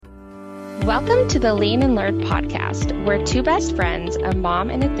Welcome to the Lean and Learn podcast, where two best friends, a mom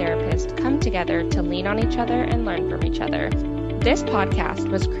and a therapist, come together to lean on each other and learn from each other. This podcast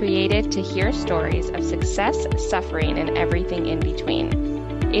was created to hear stories of success, suffering, and everything in between.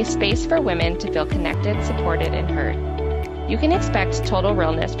 A space for women to feel connected, supported, and heard. You can expect total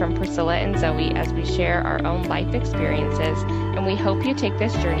realness from Priscilla and Zoey as we share our own life experiences, and we hope you take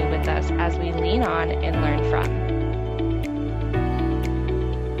this journey with us as we lean on and learn from.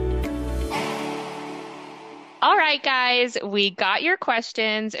 All right, guys, we got your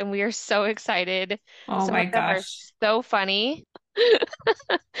questions and we are so excited. Oh Some my of them are gosh. so funny.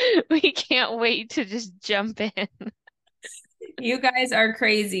 We can't wait to just jump in. You guys are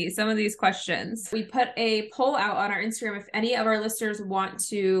crazy. Some of these questions. We put a poll out on our Instagram if any of our listeners want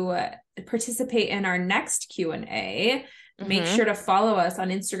to participate in our next Q&A. Make sure to follow us on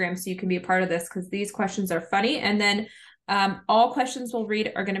Instagram so you can be a part of this because these questions are funny. And then all questions we'll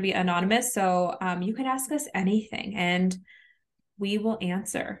read are going to be anonymous. So you can ask us anything and we will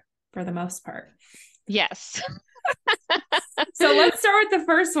answer for the most part. Yes. So let's start with the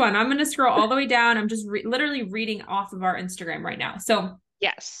first one. I'm going to scroll all the way down. I'm just literally reading off of our Instagram right now. So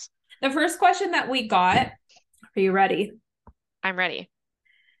Yes. the first question that we got, are you ready? I'm ready.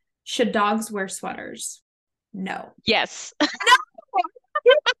 Should dogs wear sweaters? No. Yes.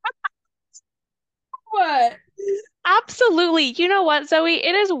 What? Absolutely. You know what, Zoe?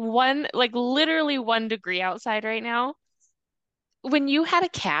 It is literally 1 degree outside right now. When you had a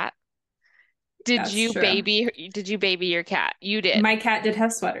cat, That's true. did you baby your cat? You did. My cat did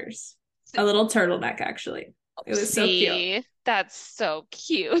have sweaters. A little turtleneck, actually. It was so cute. See, that's so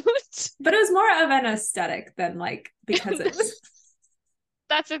cute. But it was more of an aesthetic than because it was.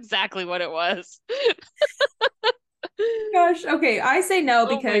 That's exactly what it was. Gosh, okay. I say no Oh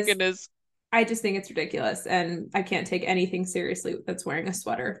my because goodness. I just think it's ridiculous and I can't take anything seriously that's wearing a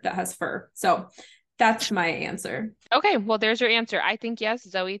sweater that has fur. So that's my answer. Okay, well, there's your answer. I think yes.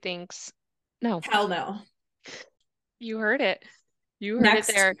 Zoe thinks no. Hell no. You heard it. You heard it Next,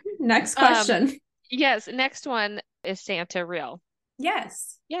 there. next Um, question. yes, next one is Santa real?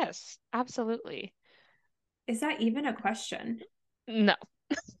 Yes. Yes, absolutely. Is that even a question? No.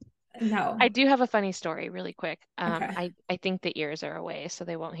 No. I do have a funny story really quick. Okay. I think the ears are away, so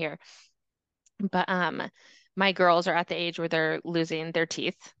they won't hear. But my girls are at the age where they're losing their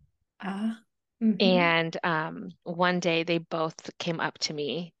teeth. Mm-hmm. And one day they both came up to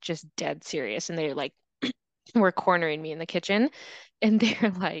me just dead serious and they were cornering me in the kitchen and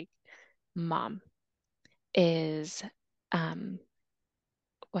they're like, Mom, is um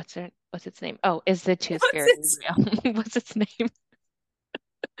what's its name? Oh, is the tooth What's fairy it? real? What's its name?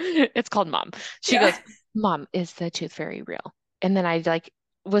 It's called Mom. She Yeah. goes, Mom, is the tooth fairy real? And then I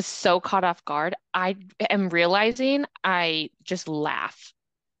was so caught off guard. I am realizing I just laugh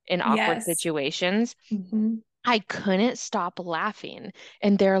in awkward Yes. situations. Mm-hmm. I couldn't stop laughing.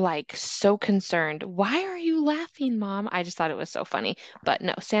 And they're like so concerned. Why are you laughing, Mom? I just thought it was so funny. But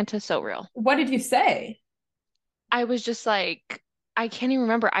no, Santa's so real. What did you say? I was just like, I can't even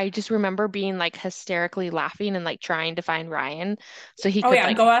remember. I just remember being like hysterically laughing and like trying to find Ryan so he Oh could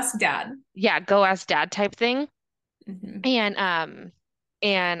yeah, go ask dad. yeah, go ask dad type thing. Mm-hmm.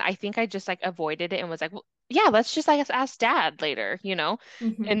 And I think I just like avoided it and was like, well, yeah, let's just like ask dad later, you know?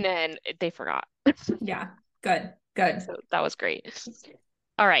 Mm-hmm. And then they forgot. Yeah. Good. Good. So that was great.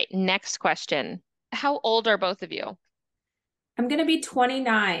 All right, next question. How old are both of you? I'm gonna be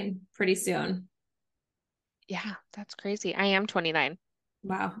 29 pretty soon. Yeah, that's crazy. I am 29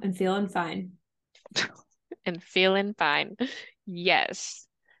 Wow, I'm feeling fine. and feeling fine. Yes.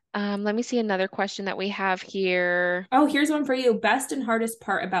 Let me see another question that we have here. Oh, here's one for you. Best and hardest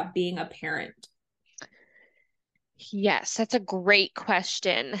part about being a parent. Yes, that's a great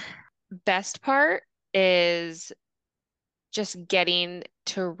question. Best part is just getting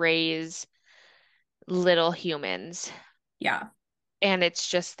to raise little humans. Yeah. And it's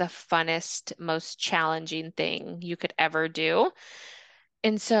just the funnest, most challenging thing you could ever do.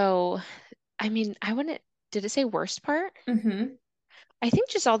 And so, I mean, did it say worst part? Mm-hmm. I think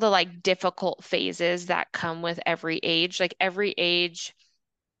just all the like difficult phases that come with every age. Like every age,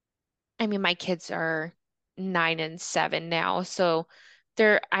 I mean, my kids are 9 and 7 now. So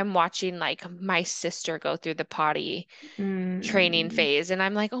I'm watching like my sister go through the potty training Mm. phase. And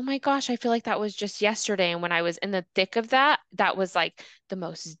I'm like, oh my gosh, I feel like that was just yesterday. And when I was in the thick of that, that was like the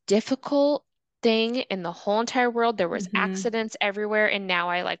most difficult thing in the whole entire world. There was Mm-hmm. accidents everywhere. And now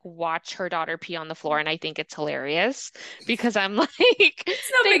I like watch her daughter pee on the floor and I think it's hilarious because I'm like,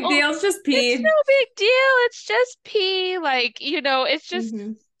 It's no they big all, deal. It's just it's no pee. big deal. It's just pee. Like, it's just,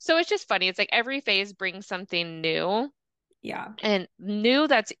 Mm-hmm. so it's just funny. It's like every phase brings something new Yeah. and new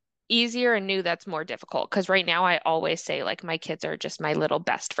that's easier and new that's more difficult. Because right now I always say like my kids are just my little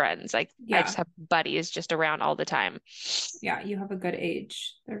best friends. Like I just Yeah. have buddies just around all the time. Yeah, you have a good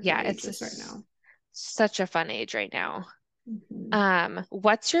age. They're good Yeah, it's ages right just now. such a fun age right now. Mhm.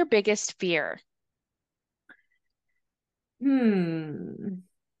 What's your biggest fear? Hmm.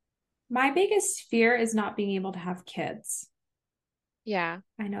 My biggest fear is not being able to have kids. Yeah.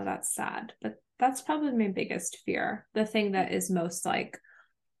 I know that's sad, but that's probably my biggest fear. The thing that is most like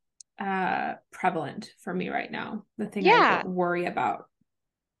prevalent for me right now. The thing I Yeah. worry about.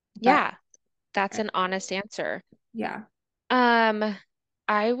 But Yeah. That's an honest answer. yeah. Um,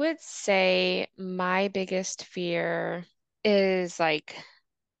 I would say my biggest fear is like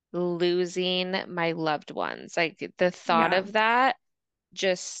losing my loved ones. Like the thought Yeah. of that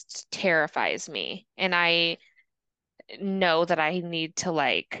just terrifies me. And I know that I need to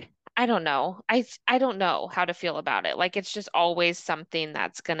like, I don't know. I don't know how to feel about it. Like it's just always something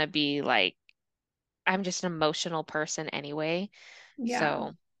that's gonna be like I'm just an emotional person anyway. Yeah.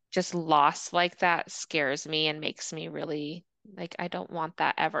 So just loss like that scares me and makes me really like I don't want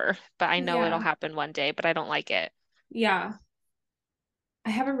that ever. But I know it'll Yeah. happen one day, but I don't like it. Yeah. I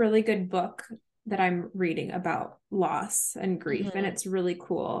have a really good book that I'm reading about loss and grief, and Hmm. it's really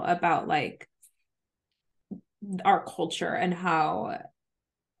cool about like our culture and how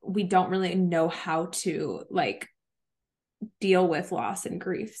we don't really know how to like deal with loss and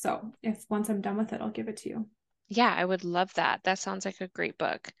grief. So if once I'm done with it, I'll give it to you. Yeah, I would love that. That sounds like a great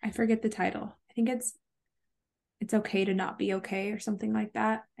book. I forget the title. I think it's okay to not be okay or something like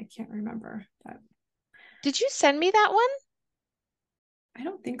that. I can't remember, but Did you send me that one? I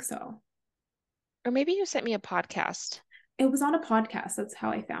don't think so. Or maybe you sent me a podcast. It was on a podcast. That's how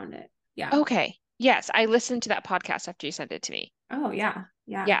I found it. Yeah. Okay. Yes, I listened to that podcast after you sent it to me. Oh yeah.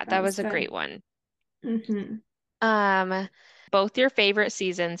 Yeah, Yeah, that that was was a good. great one. Mm-hmm. Um, both your favorite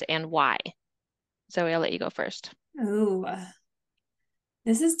seasons and why. Zoe, I'll let you go first. Oh,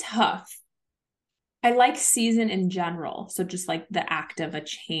 this is tough. I like season in general. So just like the act of a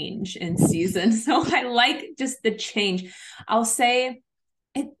change in season. So I like just the change. I'll say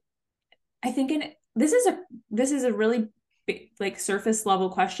it I think in this is a really big, like surface level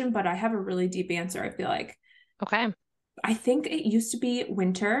question, but I have a really deep answer. I feel like Okay. I think it used to be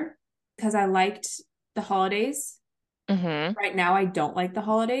winter because I liked the holidays. Mm-hmm. Right now I don't like the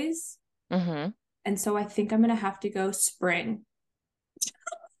holidays. Mm-hmm. And so I think I'm gonna have to go spring.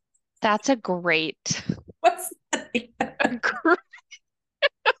 That's a great, What's that? a great,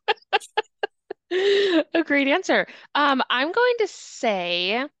 a great answer. I'm going to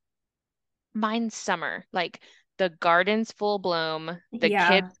say mine's summer. Like the garden's full bloom, the kids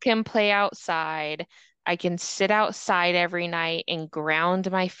Yeah. can play outside. I can sit outside every night and ground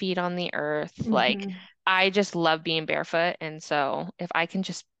my feet on the earth. Like Hmm. I just love being barefoot. And so if I can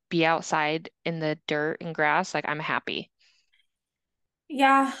just be outside in the dirt and grass, like I'm happy.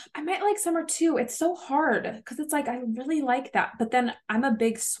 Yeah, I might like summer too. It's so hard because it's like I really like that, but then I'm a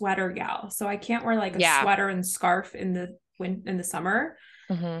big sweater gal, so I can't wear like a Yeah. sweater and scarf in the summer.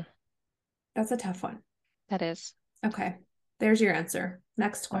 Hmm. That's a tough one. That is. Okay, there's your answer.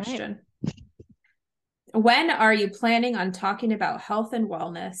 Next All right. question. When are you planning on talking about health and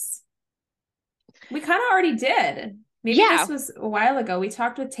wellness? We kind of already did. Maybe this Yeah. was a while ago. We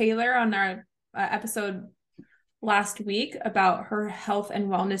talked with Taylor on our episode last week about her health and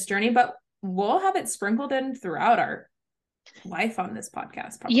wellness journey, but we'll have it sprinkled in throughout our life on this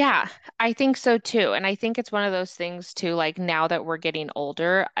podcast, probably. Yeah, I think so too. And I think it's one of those things too, like now that we're getting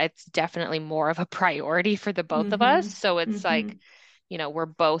older, it's definitely more of a priority for the both of us. Mm-hmm. So it's like, Mm-hmm. we're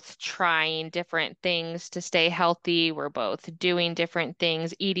both trying different things to stay healthy. We're both doing different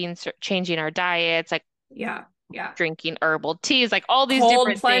things, changing our diets, like Yeah. Yeah. drinking herbal teas, like all these Cold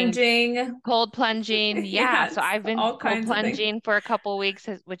different things. plunging. Cold plunging. Yeah. So Yes. I've been All cold kinds of things. plunging for a couple weeks,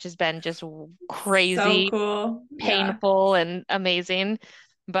 which has been just So crazy, cool. Yeah. painful, and amazing.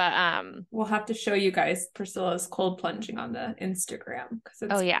 But We'll have to show you guys Priscilla's cold plunging on the Instagram because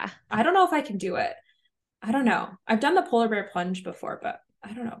oh it's, yeah. I don't know if I can do it. I don't know. I've done the polar bear plunge before, but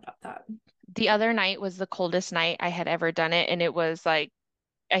I don't know about that. The other night was the coldest night I had ever done it, and it was like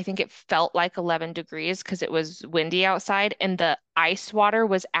I think it felt like 11 degrees because it was windy outside, and the ice water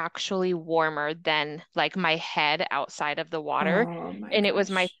was actually warmer than like my head outside of the water. Oh my And it was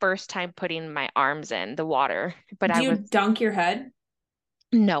my gosh. first time putting my arms in the water, but Do I you was dunk your head?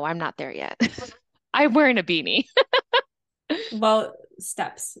 no, I'm not there yet. I'm wearing a beanie. Well,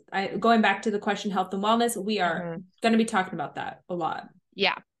 steps. Going back to the question health and wellness, we are Mhm. going to be talking about that a lot.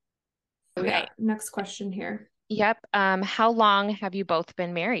 Yeah. Oh yeah. Okay. Next question here. Yep. How long have you both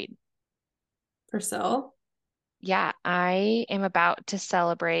been married? Priscilla. Yeah, I am about to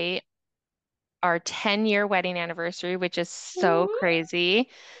celebrate our 10-year wedding anniversary, which is so Ooh, crazy.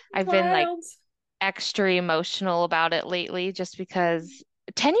 I've been like wild. extra emotional about it lately just because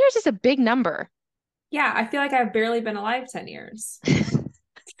 10 years is a big number. Yeah, I feel like I've barely been alive 10 years.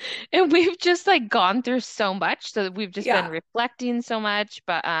 And we've just like gone through so much. So we've just been Yeah. reflecting so much.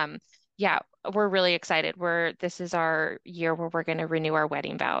 But yeah, we're really excited. This is our year where we're gonna renew our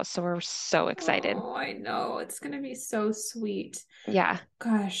wedding vows. So we're so excited. Oh, I know. It's gonna be so sweet. Yeah.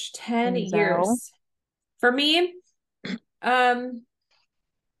 Gosh, 10 And Zoe, years. For me, um,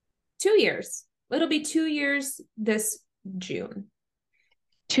 2 years. It'll be 2 years this June.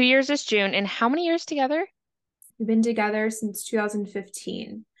 2 years this June. And how many years together? We've been together since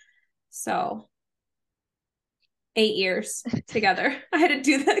 2015. So 8 years together. I had to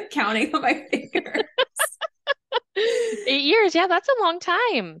do the counting on my fingers. 8 years. Yeah, that's a long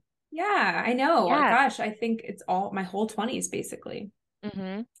time. Yeah, I know. Yeah. Gosh, I think it's all my whole 20s basically.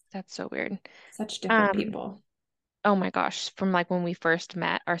 That's so weird. Such different Um, people. oh my gosh, from like when we first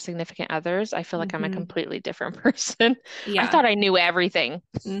met our significant others, I feel like I'm a Hmm. completely different person. I Yeah. thought I knew everything.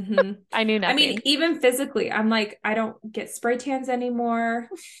 Hmm. I knew I mean, nothing. even physically, I'm like, I don't get spray tans anymore.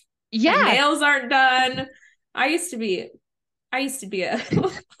 My Yeah, nails aren't done. I used to be, I used to be a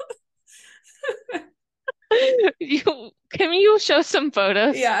can you show some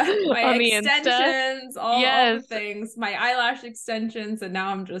photos yeah, my on the Insta? extensions, all the Yes. things, my eyelash extensions, and now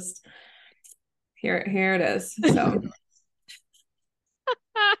I'm just here it is. So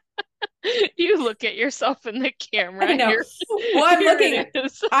You look at yourself in the I camera. know. Here, Well, I'm here looking. it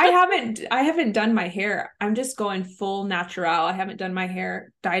is. I haven't done my hair. I'm just going full natural. I haven't done my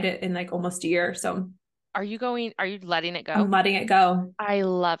hair, dyed it in like almost a year. So Are you letting it I'm go? letting it go. I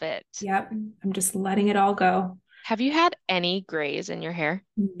love it. Yep. I'm just letting it all go. Have you had any grays in your hair?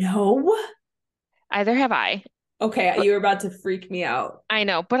 No. Either have I. Okay, But you were about to freak me out. I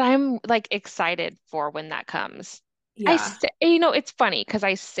know, but I'm like excited for when that comes. Yeah. It's funny because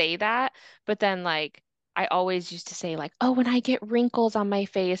I say that, but then like I always used to say like, oh, when I get wrinkles on my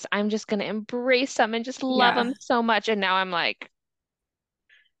face, I'm just gonna embrace them and just love Yeah. them so much. And now I'm like,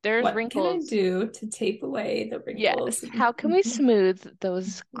 there's What can I wrinkles. do to tape away the Yes. wrinkles? How can we smooth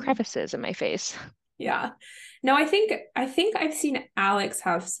those crevices in my face? Yeah. No, I think I've seen Alex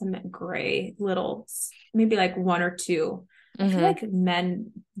have some gray little, maybe like one or two. I feel Hmm. like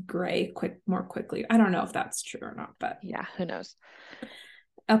men gray more quickly. I don't know if that's true or not, but Yeah, who knows?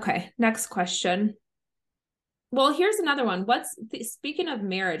 okay. Next question. Well, here's another one. Speaking of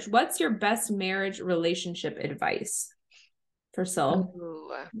marriage, what's your best marriage relationship advice? Priscilla,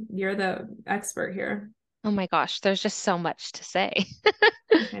 Ooh. you're the expert here. Oh my gosh, there's just so much to say.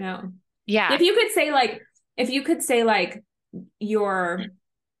 I know. Yeah. If you could say like your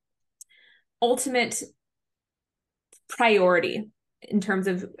ultimate priority in terms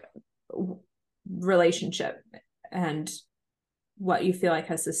of relationship and what you feel like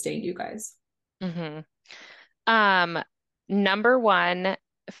has sustained you guys. Hmm. Um, Number one,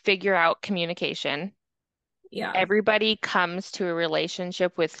 figure out communication. Yeah. Everybody comes to a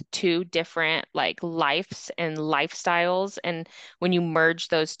relationship with two different like lives and lifestyles. And when you merge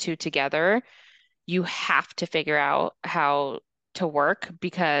those two together, you have to figure out how to work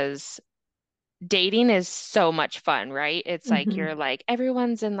because dating is so much fun, right? It's like Mm-hmm. you're like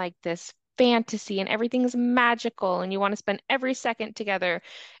everyone's in like this fantasy and everything's magical and you want to spend every second together.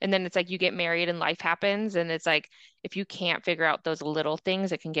 And then it's like you get married and life happens and it's like if you can't figure out those little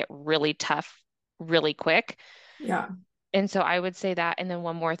things, it can get really tough really quick. Yeah. And so I would say that. And then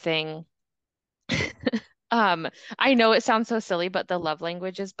one more thing. Um, I know it sounds so silly, but the love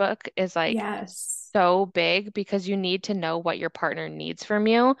languages book is like Yes. so big because you need to know what your partner needs from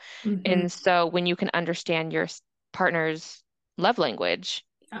you. Mm-hmm. And so when you can understand your partner's love language,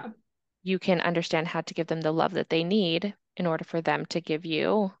 Yeah. you can understand how to give them the love that they need in order for them to give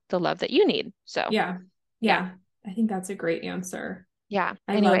you the love that you need. So, Yeah. yeah. Yeah. I think that's a great answer. Yeah.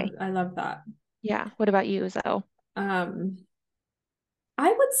 I love Anyway, I love that. yeah. What about you, Zoe? Um, I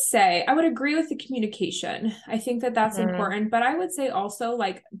would say I would agree with the communication. I think that that's Hmm. important, but I would say also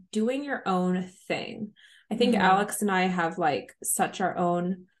like doing your own thing. I think Hmm. Alex and I have like such our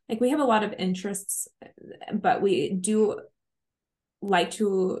own, like we have a lot of interests, but we do like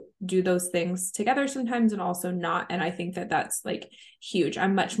to do those things together sometimes and also not. And I think that that's like huge.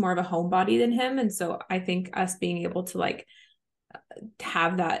 I'm much more of a homebody than him. And so I think us being able to like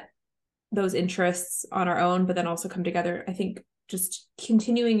have those interests on our own, but then also come together, I think just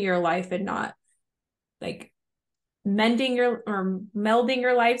continuing your life and not like mending your or melding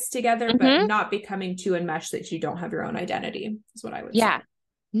your lives together, but Hmm. not becoming too enmeshed that you don't have your own identity, is what I would say. Yeah.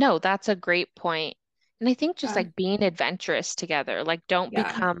 No, that's a great point. And I think just Yeah. like being adventurous together, like don't Yeah.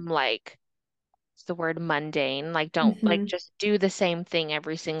 become like what's the word, mundane. Like, don't like Hmm. just do the same thing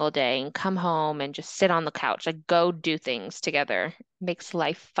every single day and come home and just sit on the couch. Like, go do things together. Makes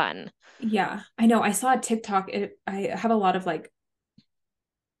life fun. Yeah, I know. I saw a TikTok. I have a lot of like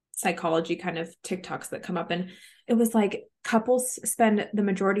psychology kind of TikToks that come up, and it was like couples spend the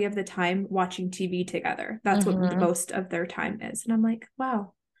majority of the time watching TV together. That's what the Hmm. most of their time is. And I'm like,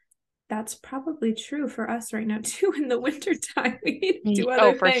 wow, that's probably true for us right now too in the winter time. We need to do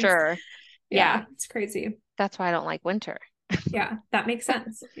Oh, other for things. sure. Yeah, Yeah, it's crazy. that's why I don't like winter. Yeah, that makes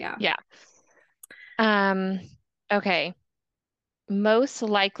sense. Yeah. Yeah. Um, okay. Most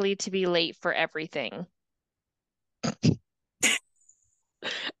likely to be late for everything.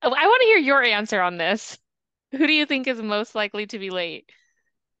 Oh, I want to hear your answer on this. Who do you think is most likely to be late?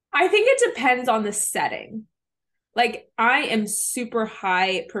 I think it depends on the setting. Like I am super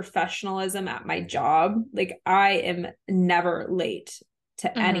high professionalism at my job. Like I am never late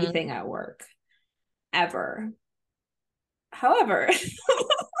to Hmm. anything at work ever. However,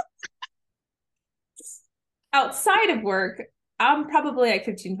 outside of work, I'm probably like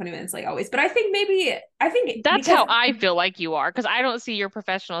 15, 20 minutes late always. But I think That's because how I feel like you are, because I don't see your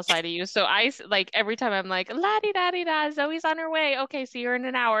professional side of you. So like every time I'm like, la di da di da, Zoe's on her way. Okay, see you in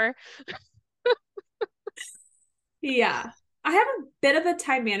an hour. yeah, I have a bit of a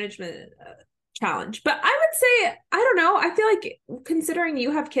time management challenge, but I would say I don't know. I feel like considering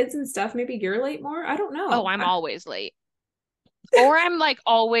you have kids and stuff, maybe you're late more. I don't Oh, know. I'm always late. Or I'm like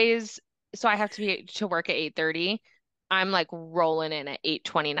always, so I have to be to work at 8:30. I'm like rolling in at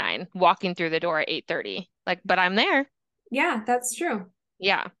 8:29, walking through the door at 8:30. Like, but I'm there. Yeah, that's true.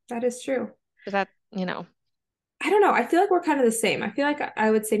 Yeah. That is true. But that. I don't know. I feel like we're kind of the same. I feel like I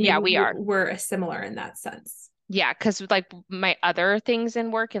would say maybe Yeah, we are. we're similar in that sense. Yeah, because like my other things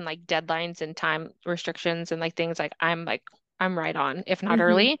in work and like deadlines and time restrictions and like things like I'm right on, if not Hmm.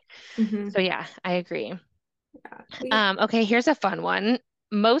 early. Hmm. So yeah, I agree. Yeah. We Okay, here's a fun one.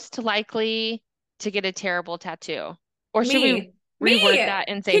 Most likely to get a terrible tattoo. Or should we me. reword that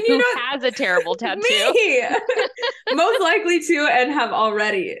and say Can you who not has a terrible tattoo? me? Most likely to and have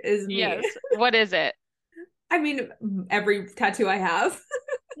already is me. Yes. What is it? I mean, every tattoo I have.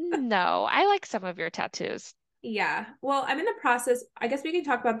 No, I like some of your tattoos. Yeah. Well, I'm in the process. I guess we can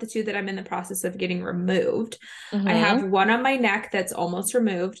talk about the two that I'm in the process of getting removed. I Mm-hmm. have one on my neck that's almost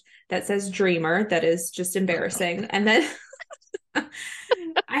removed that says Dreamer, that is just embarrassing. And then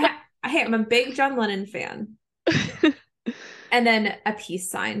I am a big John Lennon fan. And then a peace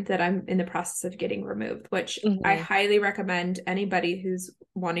sign that I'm in the process of getting removed, which I Hmm. highly recommend anybody who's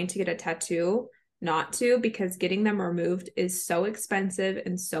wanting to get a tattoo not to, because getting them removed is so expensive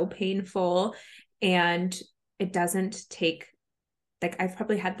and so painful. And it doesn't take, like, I've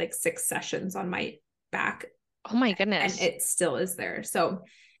probably had like 6 sessions on my back Oh my and goodness. it still is there. So,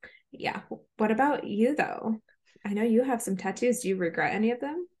 yeah. What about you, though? I know you have some tattoos. Do you regret any of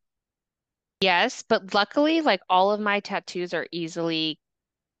them? Yes, but luckily, like all of my tattoos are easily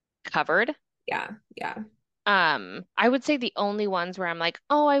covered. Yeah. Yeah. I would say the only ones where I'm like,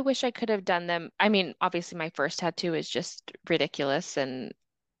 oh, I wish I could have done them. I mean, obviously my first tattoo is just ridiculous and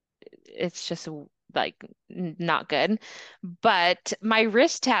it's just like not good. But my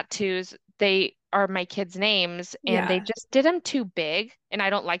wrist tattoos, they are my kids' names and they Yeah. just did them too big and I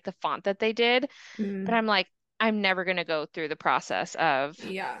don't like the font that they did. But Mm, I'm like, I'm never gonna go through the process of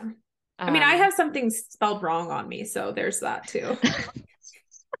yeah. I mean, I um have something spelled wrong on me, so there's that too.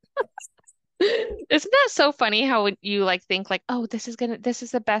 Isn't that so funny how you like think like, oh, this is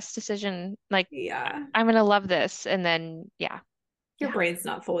the best decision. Like Yeah. I'm gonna love this. And then yeah, Your yeah. brain's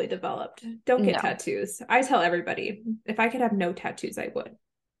not fully developed. Don't get No. tattoos. I tell everybody, if I could have no tattoos, I would.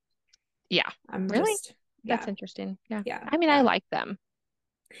 Yeah. I'm Really? just, That's yeah, interesting. Yeah. yeah, I mean, I yeah, like them.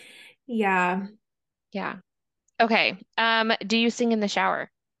 yeah. Yeah. Okay. Do you sing in the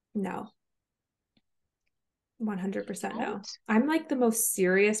shower? No, 100% no. Don't? I'm like the most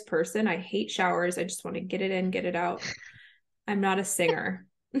serious person. I hate showers. I just want to get it in, get it out. I'm not a singer.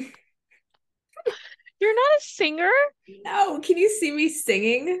 You're not a singer? No, can you see me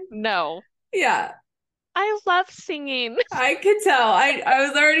singing? No. Yeah, I love singing. I could tell. I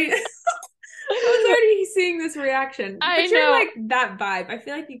was already I was already seeing this reaction. I But you're know. like that vibe. I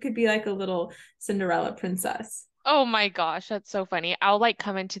feel like you could be like a little Cinderella princess. Oh my gosh, that's so funny. I'll like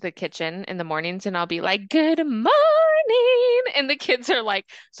come into the kitchen in the mornings and I'll be like, "Good morning." And the kids are like,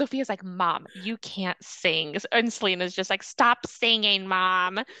 Sophia's like, "Mom, you can't sing." And Selena's just like, "Stop singing,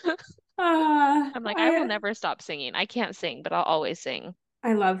 Mom." I'm like, "I will I never stop singing. I can't sing, but I'll always sing."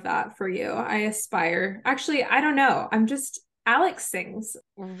 I love that for you. I aspire. Actually, I don't know. I'm just Alex sings.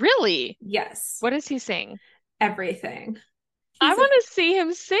 Really? Yes. What does he sing? Everything. I He's a want to see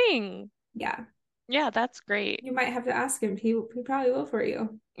him sing. yeah. Yeah, that's great. You might have to ask him. He probably will for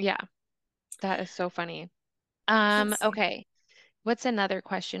you. Yeah, that is so funny. Let's see. Okay. What's another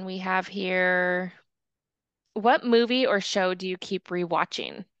question we have here? What movie or show do you keep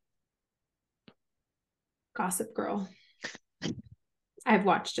rewatching? Gossip Girl. I've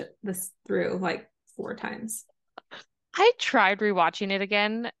watched it this through like 4 times. I tried rewatching it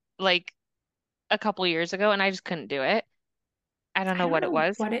again like a couple years ago and I just couldn't do it. I don't I know don't what it know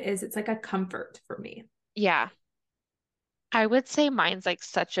was. what it is. It's like a comfort for me. Yeah, I would say mine's like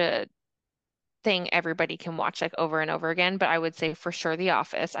such a thing everybody can watch like over and over again, but I would say for sure The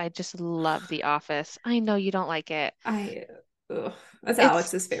Office. I just love The Office. I know you don't like it. I ugh, that's It's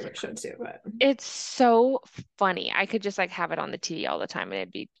Alex's favorite show too, but it's so funny. I could just like have it on the TV all the time and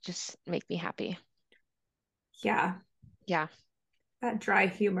it'd be just make me happy. yeah, Yeah. that dry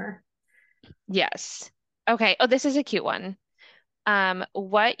humor. Yes. Okay. Oh, this is a cute one.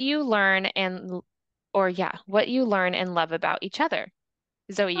 What you learn and or yeah, what you learn and love about each other.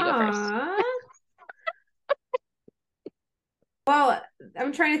 Zoe, you go first. Aww. Well,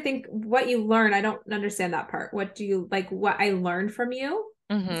 I'm trying to think what you learn. I don't understand that part. What do you like? What I learned from you?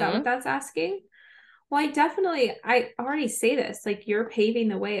 Is that Mm-hmm. what that's asking? Well, I already say this, like you're paving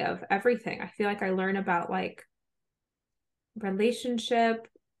the way of everything. I feel like I learn about like relationship,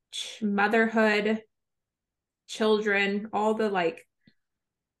 motherhood, children, all the like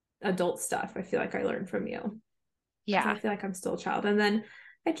adult stuff. I feel like I learned from you because I Yeah, feel like I'm still a child. And then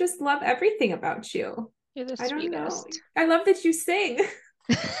I just love everything about you. you're the I don't know. sweetest. I love that you sing.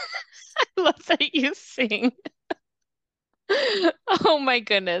 I love that you sing. Oh my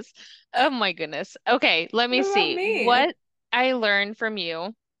goodness. Oh my goodness. Okay, let What me about see. me? What I learned from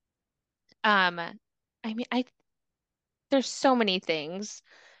you. Um, I mean, there's so many things,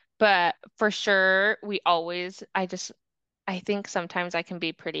 but for sure I think sometimes I can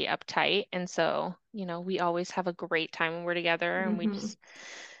be pretty uptight, and so, we always have a great time when we're together and Hmm.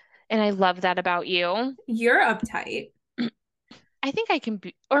 and I love that about you. You're uptight. I think I can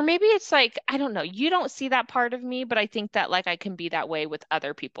be, or maybe it's like, I don't know, you don't see that part of me, but I think that like I can be that way with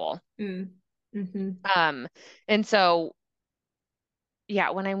other people. Mm. Hmm. Um, and so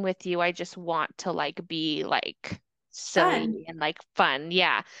yeah, when I'm with you, I just want to like be like Fun. silly and like fun.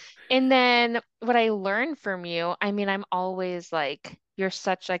 Yeah. And then what I learned from you, I mean, I'm always like, you're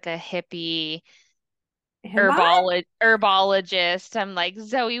such like a hippie Am I? herbologist. I'm like,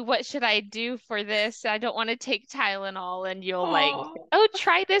 Zoe, what should I do for this? I don't want to take Tylenol. And you'll like, Oh, oh,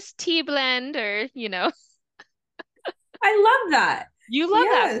 try this tea blend or, I love that. you love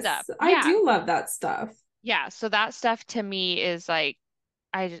that stuff. Yes, I Yeah. do love that stuff. Yeah. So that stuff to me is like,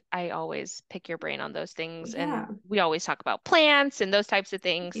 I always pick your brain on those things, and Yeah. we always talk about plants and those types of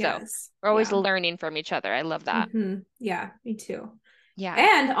things. So Yes. we're always Yeah. learning from each other. I love that. Yeah, me too. Yeah.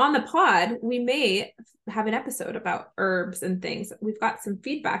 And on the pod, we may have an episode about herbs and things. We've got some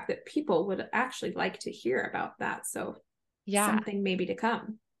feedback that people would actually like to hear about that. So Yeah. something maybe to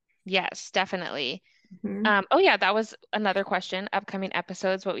come. Yes, definitely. Mhm. Oh yeah, that was another question. Upcoming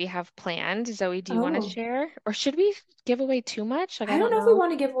episodes, what we have planned. Zoe, do you want to Oh, share? Or should we give away too much? Like, I I don't don't know if we know.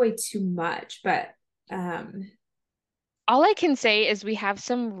 want to give away too much, but All I can say is we have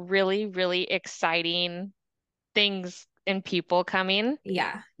some really, really exciting things and people coming,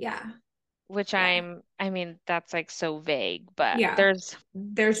 yeah, yeah, which yeah. I mean, that's like so vague, but Yeah.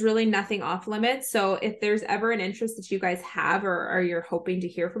 There's really nothing off limits. So if there's ever an interest that you guys have or you're hoping to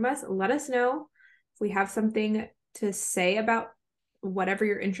hear from us, let us know. If we have something to say about whatever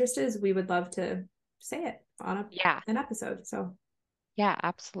your interest is, we would love to say it on yeah. an episode. So Yeah,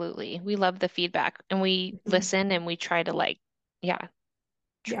 absolutely. We love the feedback and we mhm. listen and we try to like, yeah,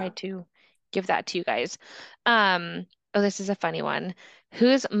 try Yeah, to give that to you guys. Oh, this is a funny one.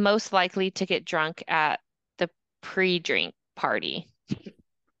 Who's most likely to get drunk at the pre-drink party?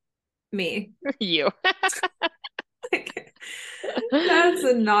 me. You. That's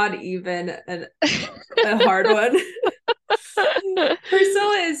not even a hard one.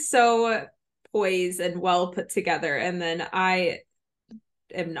 Priscilla is so poised and well put together, and then I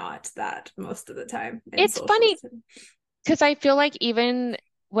am not that most of the time in It's socials. funny because I feel like even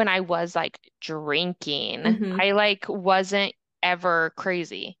when I was like drinking, Mm-hmm. I like wasn't ever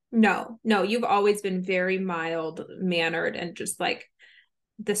crazy. No, no, you've always been very mild mannered and just like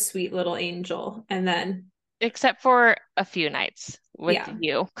the sweet little angel. And then, Except for a few nights with yeah,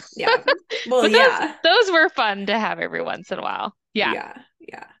 you. yeah. Well, But yeah, those were fun to have every once in a while. Yeah. yeah,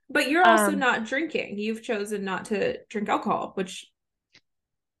 yeah. But you're also Um, not drinking. You've chosen not to drink alcohol, which,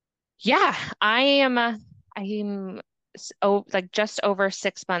 yeah, like just over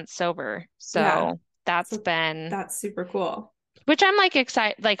 6 months sober. yeah. So that's So been that's super cool. Which I'm like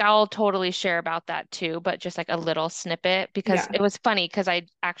excited, like I'll totally share about that too, but just like a little snippet because Yeah. it was funny because I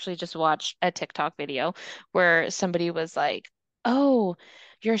actually just watched a TikTok video where somebody was like, "Oh,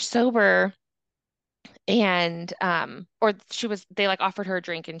 you're sober." And or they like offered her a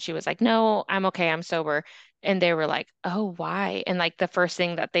drink and she was like, "No, I'm okay, I'm sober." And they were like, "Oh, why?" And like the first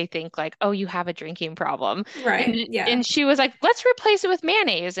thing that they think like, "Oh, you have a drinking problem." Right. Yeah. And she was like, "Let's replace it with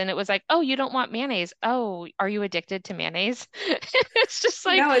mayonnaise." And it was like, "Oh, you don't want mayonnaise. Oh, are you addicted to mayonnaise?" It's just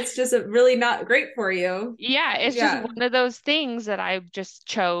like, No, it's just really not great for you. yeah, it's just Yeah. one of those things that I just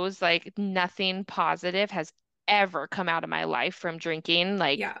chose. Like nothing positive has ever come out of my life from drinking.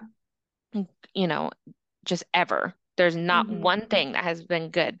 Like, Yeah. you know, just ever. There's not Hmm. one thing that has been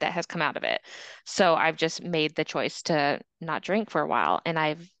good that has come out of it. So I've just made the choice to not drink for a while and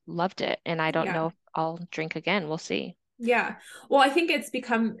I've loved it. And I don't Yeah. know if I'll drink again. We'll see. Yeah. Well, I think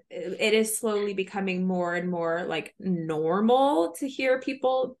it is slowly becoming more and more like normal to hear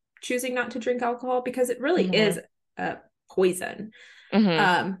people choosing not to drink alcohol because it really Hmm. is a poison.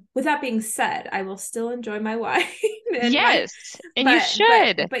 Hmm. With that being said, I will still enjoy my wine and Yes. And you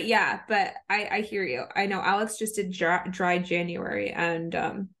should. but yeah, but I hear you. I know Alex just did dry January and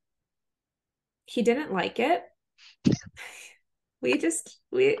he didn't like it.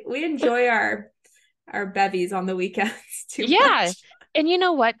 We enjoy our bevies on the weekends too Yeah. much. And you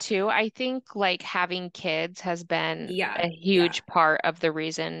know what, too? I think like having kids has been Yeah, a yeah. huge part of the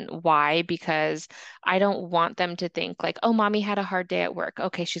reason why, because I don't want them to think like, oh, mommy had a hard day at work.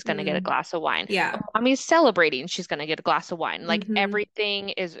 Okay, she's going to get a Mm, glass of wine. Oh, yeah. mommy's celebrating. She's going to get a glass of wine. Like Mm-hmm. everything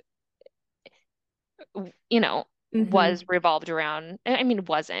is, you know, was Mm-hmm. revolved around, I mean, it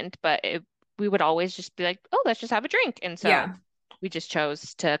wasn't, but we would always just be like, oh, let's just have a drink. And so Yeah. we just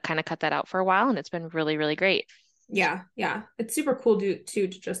chose to kind of cut that out for a while, and it's been really, really great. Yeah. Yeah. It's super cool to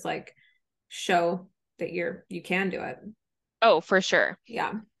just like show that you can do it. Oh, for sure.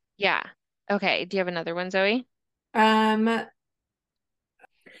 Yeah. Yeah. Okay. Do you have another one, Zoe? Um,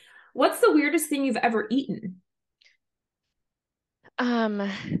 what's the weirdest thing you've ever eaten? Um,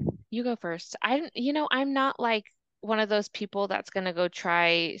 you go first. I'm not like one of those people that's gonna go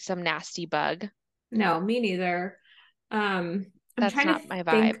try some nasty bug. No, me neither. I'm That's trying to not my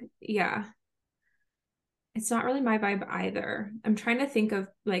think, vibe. yeah, it's not really my vibe either. I'm trying to think of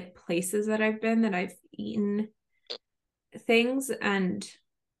like places that I've been that I've eaten things and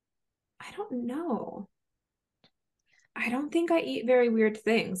I don't know. I don't think I eat very weird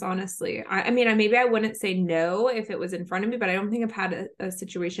things, honestly. I mean, maybe I wouldn't say no if it was in front of me, but I don't think I've had a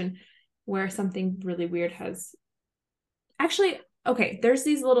situation where something really weird has actually, okay, there's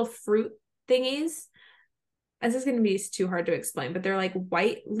these little fruit thingies. This is going to be too hard to explain, but they're like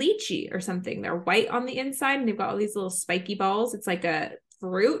white lychee or something. They're white on the inside and they've got all these little spiky balls. It's like a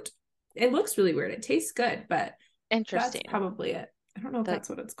fruit. It looks really weird. It tastes good, but that's Interesting. probably it. I don't know if The that's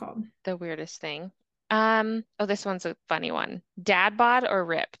what it's called. the weirdest thing. Oh, this one's a funny one. Dad bod or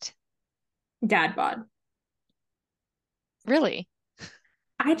ripped? Dad bod. Really?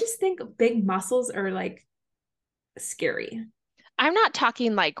 I just think big muscles are like scary. I'm not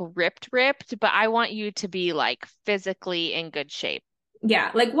talking like ripped, but I want you to be like physically in good shape.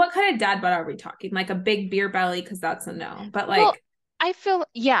 Yeah, like what kind of dad bod are we talking? Like a big beer belly, because that's a no. But Well, like, I feel,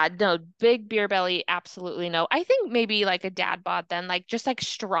 yeah, no, big beer belly, absolutely no. I think maybe like a dad bod then, like just like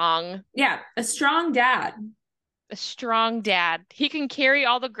strong, yeah, a strong dad. a strong dad. He can carry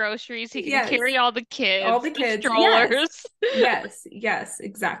all the groceries, he can Yes, carry all the all kids, the the kids. Yes, strollers. yes,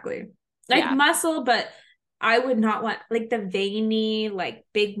 exactly. Like Yeah, muscle, but I would not want like the veiny, like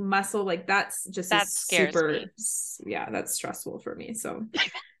big muscle. Like that's just a that scares me. super, yeah, that's stressful for me. So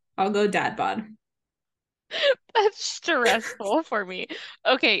I'll go dad bod. That's stressful for me.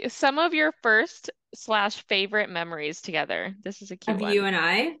 Okay, some of your first slash favorite memories together. This is a cute Of you one. and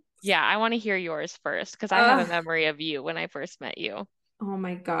I. Yeah, I want to hear yours first because I have a Uh, memory of you when I first met you. oh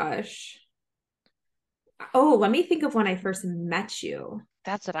my gosh. Oh, let me think of when I first met you.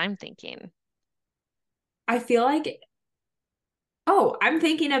 That's what I'm thinking. I feel like, oh, I'm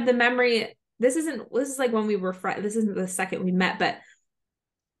thinking of the memory. This is like when we were friends. This isn't the second we met, but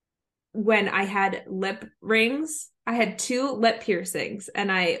when I had lip rings, I had two lip piercings,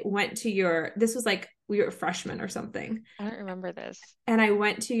 and I went to this was like we were freshmen or something. I don't remember this. And I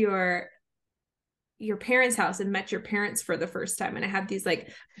went to your parents' house and met your parents for the first time. And I had these like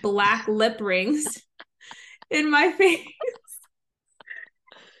black lip rings in my face.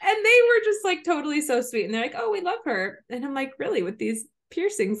 And they were just like totally so sweet. And they're like, oh, we love her. And I'm like, really, with these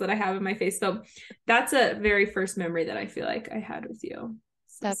piercings that I have in my face. So that's a very first memory that I feel like I had with you.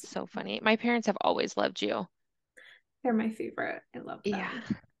 So That's so funny. My parents have always loved you. they're my favorite. I love Yeah, them.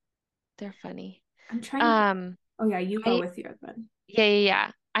 they're funny. I'm trying to, Um, Oh yeah, you go I with your husband. Yeah, yeah,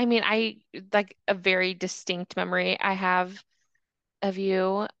 yeah. I mean, I like a very distinct memory I have of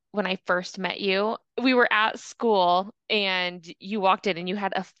you when I first met you. We were at school and you walked in and you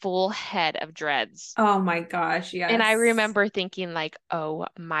had a full head of dreads. Oh my gosh, And I yes. remember thinking like, "Oh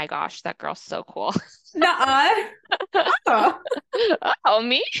my gosh, that girl's so cool." Nuh-uh. Oh, Oh,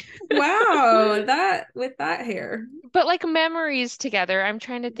 me? wow. That with that hair. But like memories together. I'm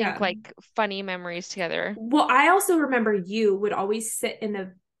trying to think Yeah. like funny memories together. Well, I also remember you would always sit in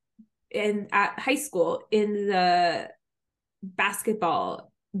at high school in the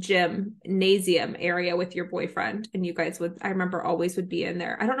basketball gymnasium area with your boyfriend, and you guys would, I remember, always would be in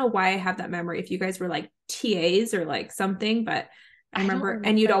there. I don't know why I have that memory, if you guys were like TAs or like something, but I I don't remember,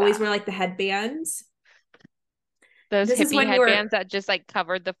 and you'd remember always that. wear like the headbands. Those This is hippie when you were, headbands that just like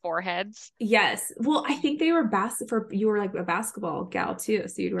covered the foreheads. yes, well, I think they were for you were like a basketball gal too,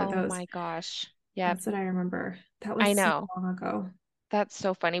 so you'd wear Oh those. my gosh. Yep. That's what I remember. That I was so know. long ago. That's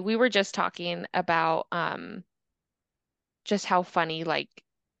so funny. We were just talking about just how funny like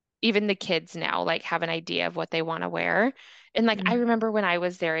even the kids now like have an idea of what they want to wear. And like I Mm. remember when I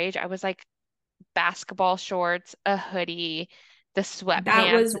was their age, I was like basketball shorts, a hoodie, the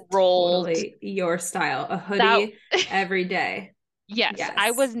That sweatpants was rolled. totally your style. A That hoodie every day. yes, I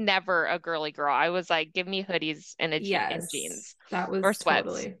Yes. was never a girly girl. I was like, give me hoodies and and Yes. jeans That or was sweats.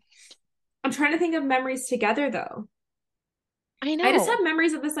 totally. I'm trying to think of memories together though. I I just know. have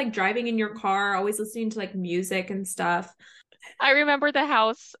memories of this like driving in your car, always listening to like music and stuff. I remember the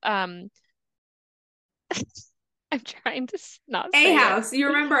house. I'm trying to not A say it. house. You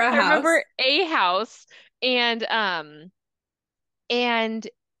remember a I house? remember a house and and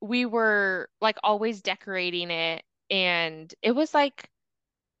we were like always decorating it and it was like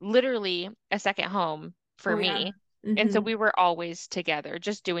literally a second home for Oh yeah. me. And so Mm-hmm. we were always together,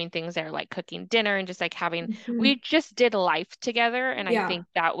 just doing things there, like cooking dinner and just like having, Mm-hmm. we just did life together. And I Yeah. think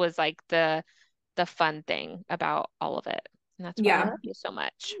that was like the fun thing about all of it. And that's why I Yeah. love you so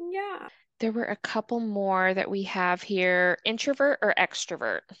much. Yeah. There were a couple more that we have here. Introvert or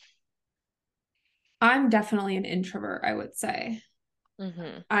extrovert? I'm definitely an introvert, I would say.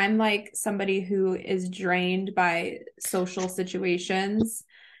 Hmm. I'm like somebody who is drained by social situations.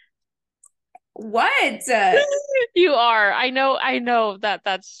 What? You are. I know that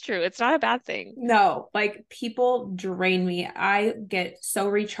that's true. It's not a bad thing. No, like people drain me. I get so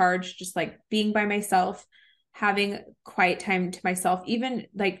recharged just like being by myself, having quiet time to myself, even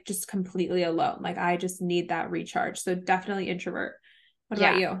like just completely alone. Like I just need that recharge. So definitely introvert. What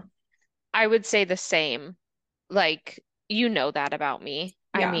about Yeah, you? I would say the same. Like, you know that about me.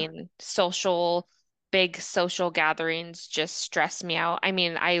 I Yeah. mean, big social gatherings just stress me out. I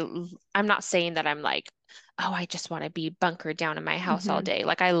mean, I'm not saying that I'm like, oh, I just want to be bunkered down in my house all Hmm. day.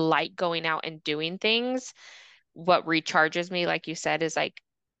 Like, I like going out and doing things. What recharges me, like you said, is like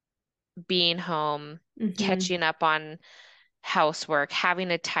being home, Hmm. catching up on housework, having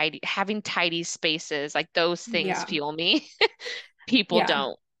tidy spaces. Like those things Yeah. fuel me. People Yeah.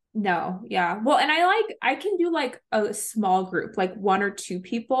 don't. No, yeah. Well, and I can do like a small group, like one or two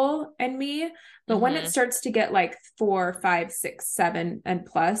people and me. But when it Hmm. starts to get like four, five, six, seven, and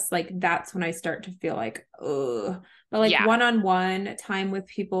plus, like that's when I start to feel like, ugh. But like Yeah. one-on-one time with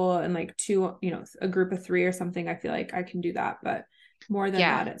people and like two, a group of three or something, I feel like I can do that. But more than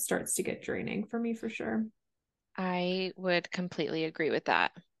Yeah. that, it starts to get draining for me for sure. I would completely agree with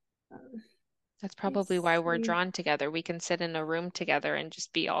that. Um, That's probably let's why we're see. drawn together. We can sit in a room together and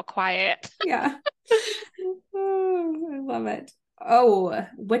just be all quiet. Yeah. Oh, I love it. Oh,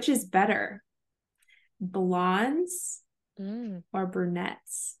 which is better? Blondes Mm. or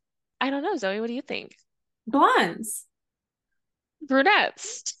brunettes? I don't know, Zoe, what do you think? Blondes.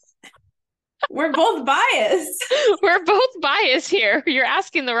 Brunettes. We're both biased. We're both biased here. You're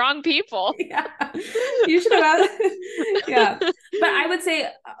asking the wrong people. Yeah. You should have asked. Yeah. But I would say,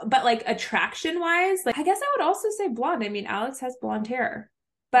 but like attraction wise, like I guess I would also say blonde. I mean, Alex has blonde hair.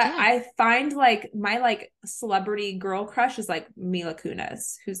 But Yeah. I find like my like celebrity girl crush is like Mila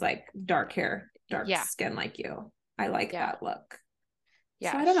Kunis, who's like dark hair, dark Yeah. skin like you. I like Yeah. that look. So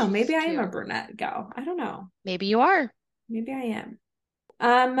Yeah, I don't know. Maybe she's I am a cute. brunette gal. I don't know. Maybe you are. Maybe I am.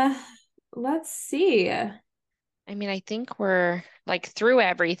 Um, let's see. I mean, I think we're like through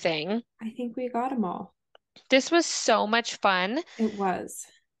everything. I think we got them all. This was so much fun. It was.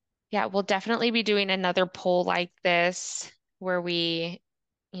 Yeah, we'll definitely be doing another poll like this where we,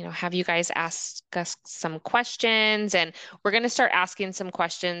 have you guys ask us some questions and we're going to start asking some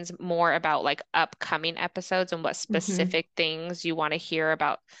questions more about like upcoming episodes and what Hmm. specific things you want to hear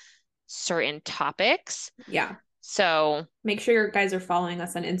about certain topics. Yeah. So make sure you guys are following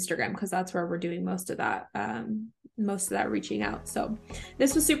us on Instagram, because that's where we're doing most of that reaching out. So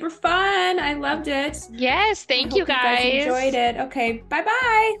this was super fun. I loved it. yes, thank you guys. You guys enjoyed it. Okay,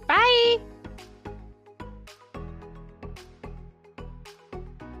 bye-bye. Bye.